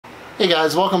Hey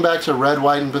guys, welcome back to Red,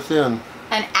 White, and Bethune.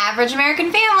 An average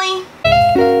American family.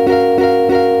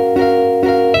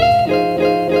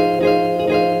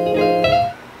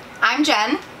 I'm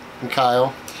Jen. And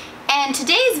Kyle. And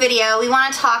today's video, we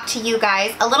want to talk to you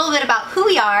guys a little bit about who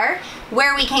we are,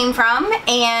 where we came from,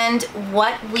 and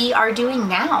what we are doing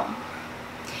now.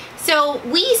 So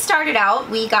we started out,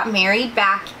 we got married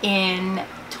back in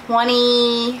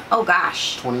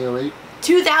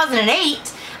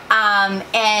 2008.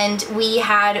 And we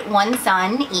had one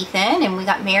son, Ethan, and we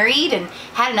got married and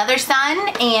had another son,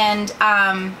 and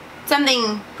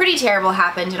something pretty terrible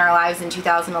happened in our lives in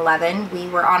 2011. We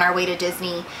were on our way to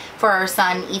Disney for our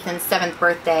son Ethan's 7th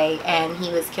birthday, and he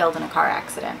was killed in a car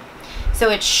accident. So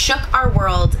it shook our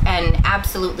world and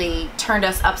absolutely turned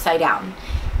us upside down.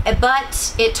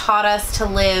 But it taught us to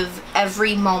live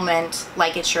every moment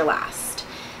like it's your last.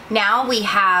 Now we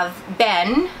have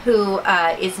Ben, who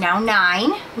is now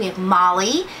 9. We have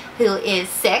Molly, who is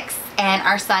 6, and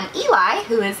our son Eli,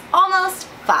 who is almost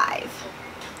 5.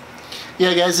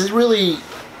 Yeah, guys, it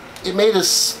made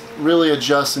us really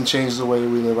adjust and change the way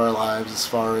we live our lives as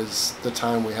far as the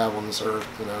time we have on this earth.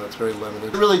 You know, it's very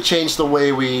limited. It really changed the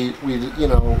way we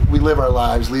live our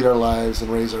lives, lead our lives, and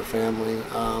raise our family.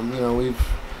 You know, we've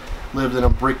lived in a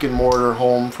brick and mortar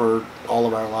home for all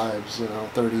of our lives,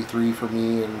 33 for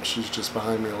me, and she's just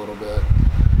behind me a little bit.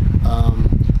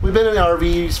 We've been in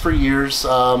RVs for years.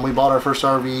 We bought our first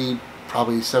RV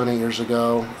probably 7-8 years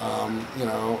ago.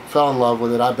 Fell in love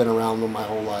with it. I've been around them my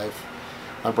whole life.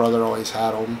 My brother always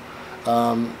had them.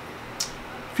 A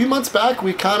few months back,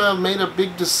 we kind of made a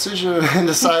big decision and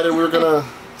decided we were going to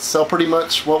sell pretty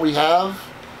much what we have.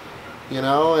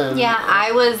 Yeah,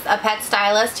 I was a pet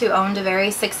stylist who owned a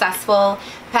very successful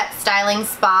pet styling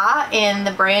spa in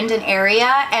the Brandon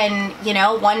area, and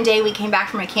one day we came back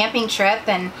from a camping trip,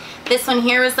 and this one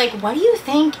here was like, what do you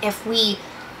think if we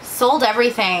sold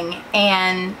everything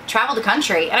and traveled the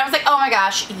country? And I was like, oh my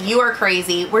gosh, you are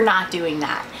crazy, we're not doing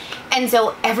that. And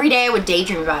so every day I would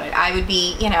daydream about it. I would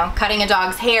be, cutting a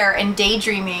dog's hair and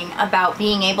daydreaming about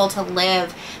being able to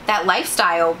live that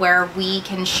lifestyle where we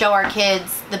can show our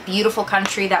kids the beautiful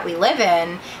country that we live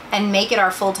in and make it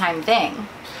our full-time thing.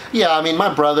 Yeah, I mean,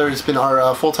 my brother has been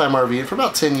our full-time RV for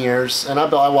about 10 years, and I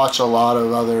watch a lot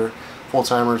of other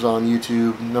full-timers on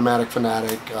YouTube, Nomadic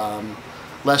Fanatic,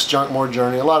 Less Junk, More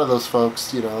Journey, a lot of those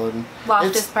folks, And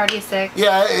Loftus Party 6.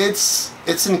 Yeah, it's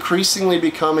increasingly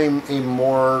becoming a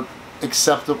more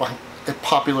acceptable, a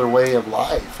popular way of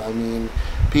life. I mean,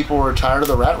 people are tired of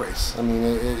the rat race. I mean,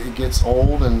 it gets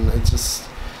old, and it's just,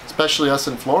 especially us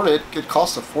in Florida, it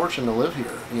costs a fortune to live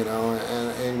here,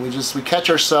 and we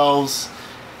catch ourselves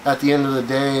at the end of the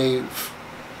day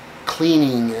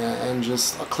cleaning and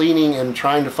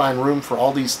trying to find room for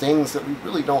all these things that we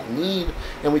really don't need,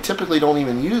 and we typically don't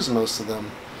even use most of them.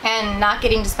 And not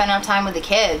getting to spend enough time with the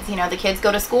kids. The kids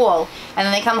go to school and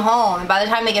then they come home, and by the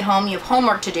time they get home you have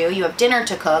homework to do, you have dinner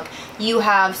to cook, you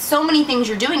have so many things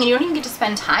you're doing, and you don't even get to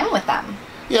spend time with them.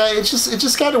 Yeah, it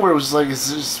just got to where it was like,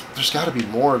 there's got to be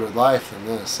more to life than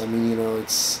this. I mean,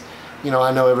 it's,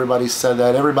 I know everybody's said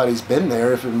that, everybody's been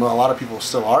there, a lot of people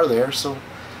still are there, so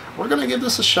we're gonna give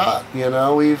this a shot.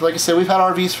 Like I said, we've had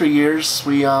RVs for years.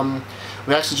 We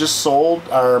actually just sold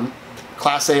our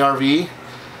Class A RV,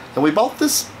 and we bought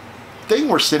this thing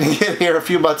we're sitting in here a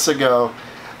few months ago.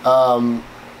 I'm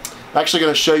actually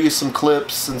going to show you some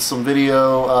clips and some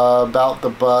video about the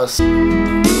bus. The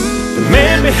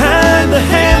man behind the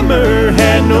hammer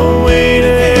had no way to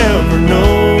ever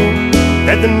know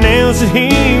that the nails that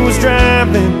he was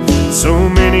driving so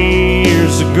many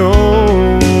years ago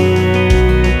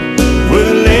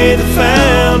would lay the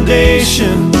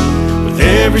foundation with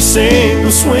every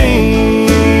single swing.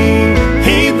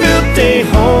 He built a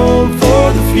home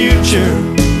for the future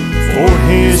for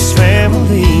his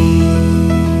family.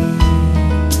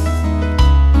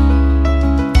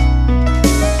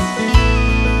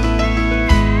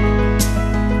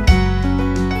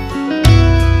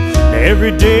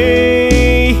 Every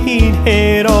day he'd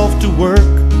head off to work,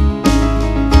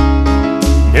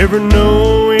 never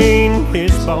knowing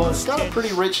his boss. It's got a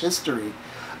pretty rich history.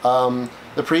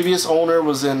 The previous owner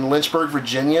was in Lynchburg,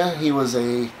 Virginia. He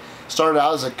started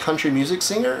out as a country music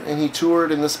singer, and he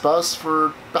toured in this bus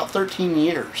for about 13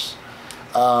 years.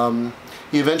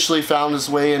 He eventually found his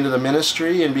way into the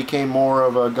ministry and became more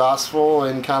of a gospel,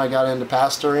 and kind of got into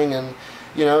pastoring, and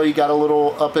he got a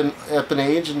little up in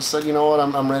age and said, you know what,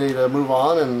 I'm ready to move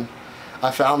on. And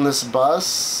I found this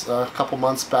bus a couple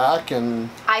months back, and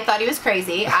I thought he was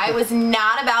crazy. I was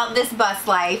not about this bus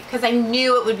life because I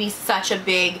knew it would be such a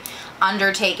big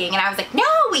undertaking, and I was like, no,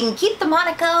 we can keep the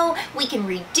Monaco, we can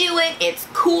redo it, it's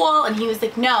cool. And he was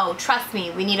like, no, trust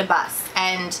me, we need a bus.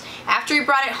 And after he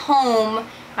brought it home,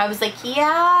 I was like,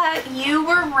 yeah, you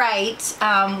were right.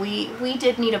 We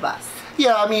did need a bus.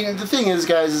 Yeah, I mean, the thing is,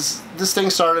 guys, is this thing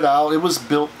started out, it was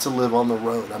built to live on the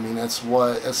road. I mean, that's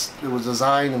what it was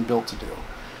designed and built to do.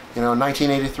 You know,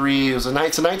 1983, it's a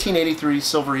 1983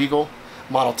 Silver Eagle,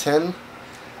 Model 10.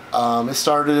 It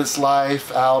started its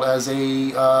life out as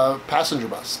a passenger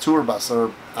bus, tour bus,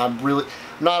 or I'm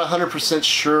not 100%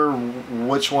 sure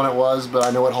which one it was, but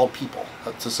I know it hauled people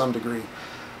to some degree.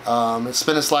 It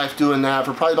spent its life doing that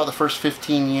for probably about the first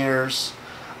 15 years.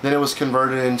 Then it was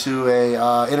converted into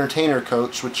a entertainer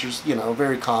coach, which is, you know,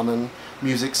 very common.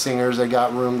 Music singers, they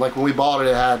got room. Like when we bought it,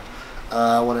 it had,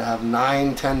 what it have,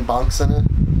 9-10 bunks in it.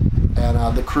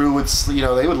 And the crew would, you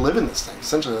know, they would live in this thing,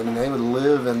 essentially. I mean, they would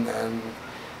live and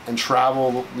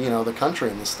travel, you know, the country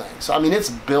in this thing. So, I mean, it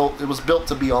was built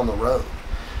to be on the road,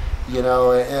 you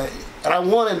know. And I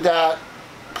wanted that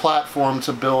platform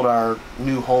to build our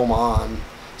new home on,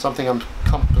 something I'm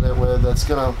confident with that's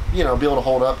going to, you know, be able to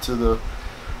hold up to the,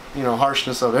 you know,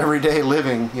 harshness of everyday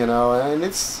living, you know. And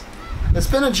it's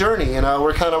been a journey, you know.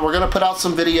 We're going to put out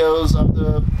some videos of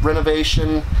the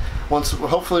renovation. Once,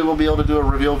 hopefully we'll be able to do a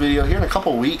reveal video here in a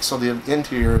couple weeks on the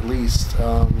interior at least.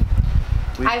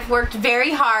 I've worked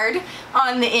very hard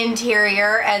on the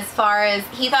interior as far as,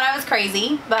 he thought I was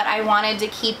crazy, but I wanted to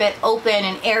keep it open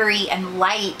and airy and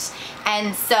light.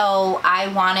 And so I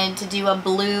wanted to do a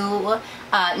blue,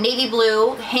 navy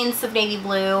blue, hints of navy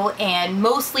blue, and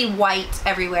mostly white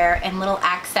everywhere and little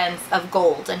accents of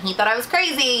gold. And he thought I was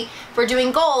crazy for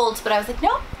doing gold, but I was like,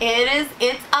 nope,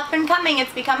 it's up and coming.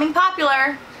 It's becoming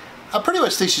popular. I pretty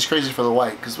much think she's crazy for the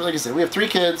white, because like I said, we have 3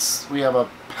 kids, we have a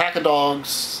pack of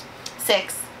dogs.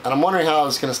 6. And I'm wondering how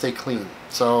it's going to stay clean.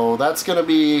 So that's going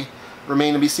to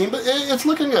remain to be seen, but it's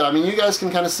looking good. I mean, you guys can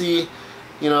kind of see,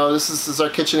 you know, this is our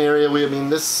kitchen area. I mean,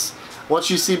 this, once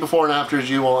you see before and afters,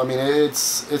 you will, I mean,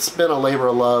 it's been a labor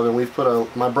of love, and we've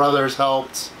my brother's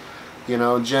helped, you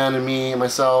know, Jen and me,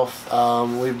 myself,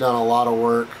 we've done a lot of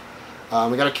work.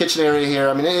 We got a kitchen area here.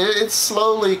 I mean, it's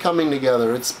slowly coming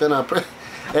together. It's been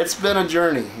a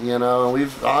journey, you know, and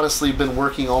we've honestly been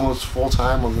working almost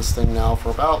full-time on this thing now for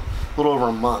about a little over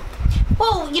a month.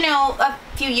 Well, you know, a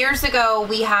few years ago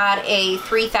we had a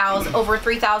over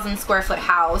 3,000 square foot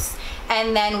house,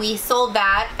 and then we sold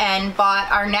that and bought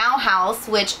our now house,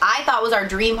 which I thought was our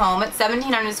dream home, at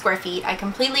 1,700 square feet. I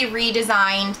completely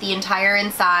redesigned the entire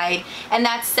inside, and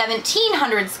that's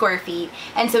 1,700 square feet.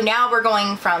 And so now we're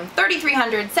going from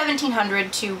 3,300,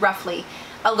 1,700 to roughly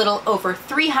a little over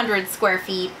 300 square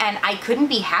feet, and I couldn't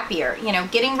be happier. You know,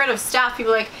 getting rid of stuff,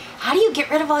 people are like, how do you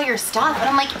get rid of all your stuff? And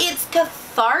I'm like, it's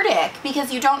cathartic,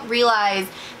 because you don't realize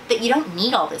that you don't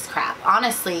need all this crap.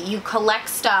 Honestly, you collect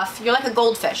stuff, you're like a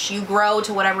goldfish, you grow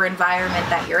to whatever environment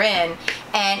that you're in,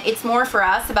 and it's more for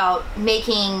us about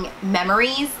making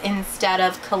memories instead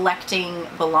of collecting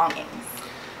belongings.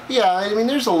 Yeah, I mean,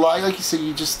 there's a lot, like you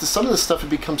said, some of this stuff, it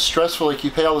becomes stressful, like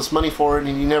you pay all this money for it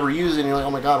and you never use it, and you're like,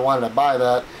 oh my god, why did I buy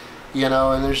that? You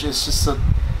know, and there's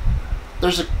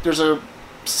a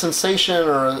sensation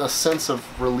or a sense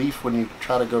of relief when you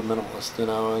try to go minimalist, you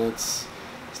know, and it's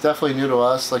definitely new to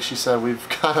us. Like she said, we've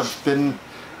kind of been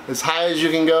as high as you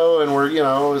can go, and we're, you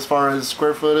know, as far as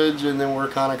square footage, and then we're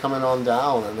kind of coming on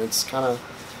down, and it's kind of,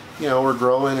 you know, we're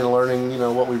growing and learning, you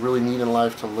know, what we really need in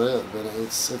life to live, and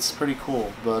it's pretty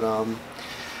cool. But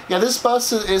yeah, this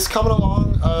bus is coming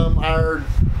along. Our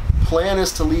plan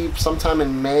is to leave sometime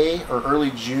in May or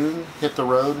early June, hit the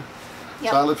road.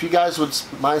 Yep. So if you guys would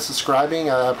mind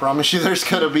subscribing, I promise you there's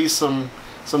going to be some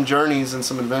journeys and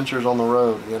some adventures on the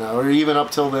road, you know, or even up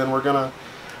till then, we're gonna,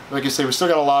 like I say, we still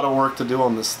got a lot of work to do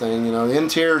on this thing. You know, the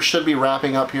interior should be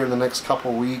wrapping up here in the next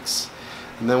couple weeks,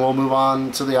 and then we'll move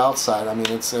on to the outside. I mean,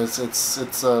 it's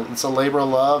a labor of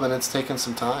love, and it's taken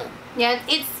some time. Yeah,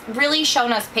 it's really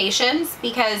shown us patience,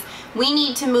 because we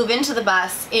need to move into the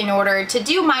bus in order to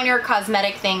do minor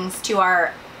cosmetic things to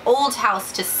our old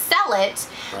house to sell it.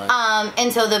 Right.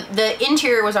 And so the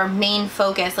interior was our main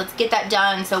focus. Let's get that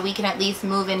done so we can at least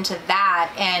move into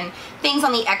that, and things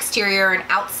on the exterior and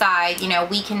outside, you know,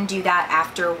 we can do that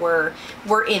after we're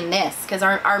in this, because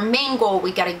our main goal,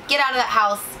 we got to get out of that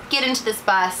house, get into this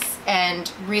bus,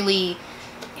 and really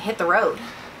hit the road.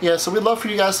 Yeah, so we'd love for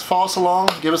you guys to follow us along,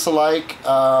 give us a like,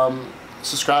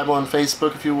 subscribe on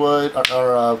Facebook if you would,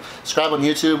 or subscribe on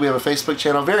YouTube. We have a Facebook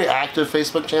channel, very active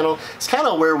Facebook channel. It's kind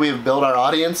of where we've built our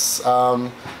audience.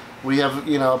 We have,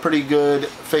 you know, a pretty good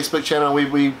Facebook channel.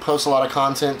 We post a lot of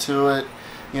content to it,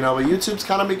 You know, but YouTube's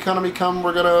kind of become,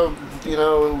 we're gonna, you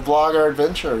know, vlog our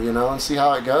adventure, you know, and see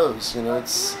how it goes. You know,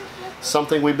 it's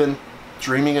something we've been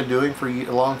dreaming of doing for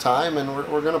a long time, and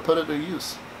we're gonna put it to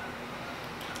use.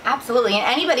 Absolutely, and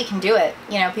anybody can do it.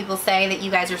 You know, people say that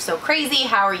you guys are so crazy,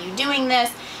 how are you doing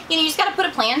this? You know, you just gotta put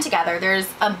a plan together. There's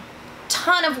a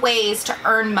ton of ways to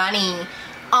earn money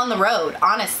on the road,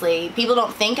 honestly. People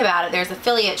don't think about it. There's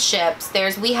affiliate ships,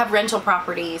 we have rental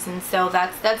properties, and so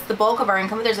that's the bulk of our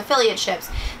income. There's affiliate ships,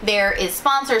 there is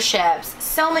sponsorships,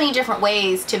 so many different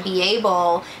ways to be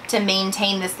able to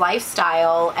maintain this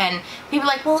lifestyle. And people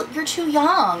are like, well, you're too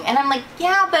young. And I'm like,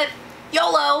 yeah, but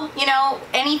YOLO, you know,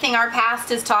 anything our past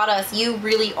has taught us, you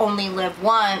really only live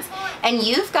once, and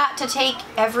you've got to take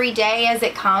every day as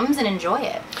it comes and enjoy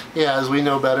it. Yeah, as we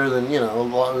know better than, you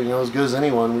know, as good as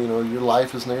anyone, you know, your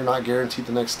life is, you're not guaranteed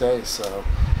the next day. So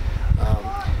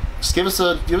just give us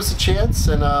a chance,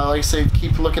 and like I say,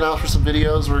 keep looking out for some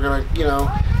videos. We're gonna, you know,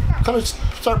 kind of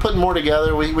start putting more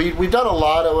together. We've done a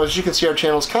lot of, as you can see, our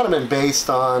channel's kind of been based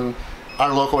on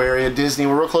our local area, Disney.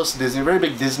 We're real close to Disney, very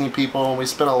big Disney people, and we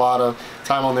spend a lot of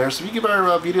time on there. So if you give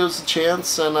our videos a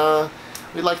chance, and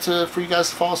we'd like for you guys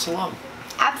to follow us along.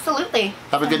 Absolutely.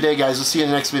 Have a good day, guys. We'll see you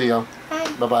in the next video.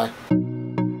 Bye. Bye-bye.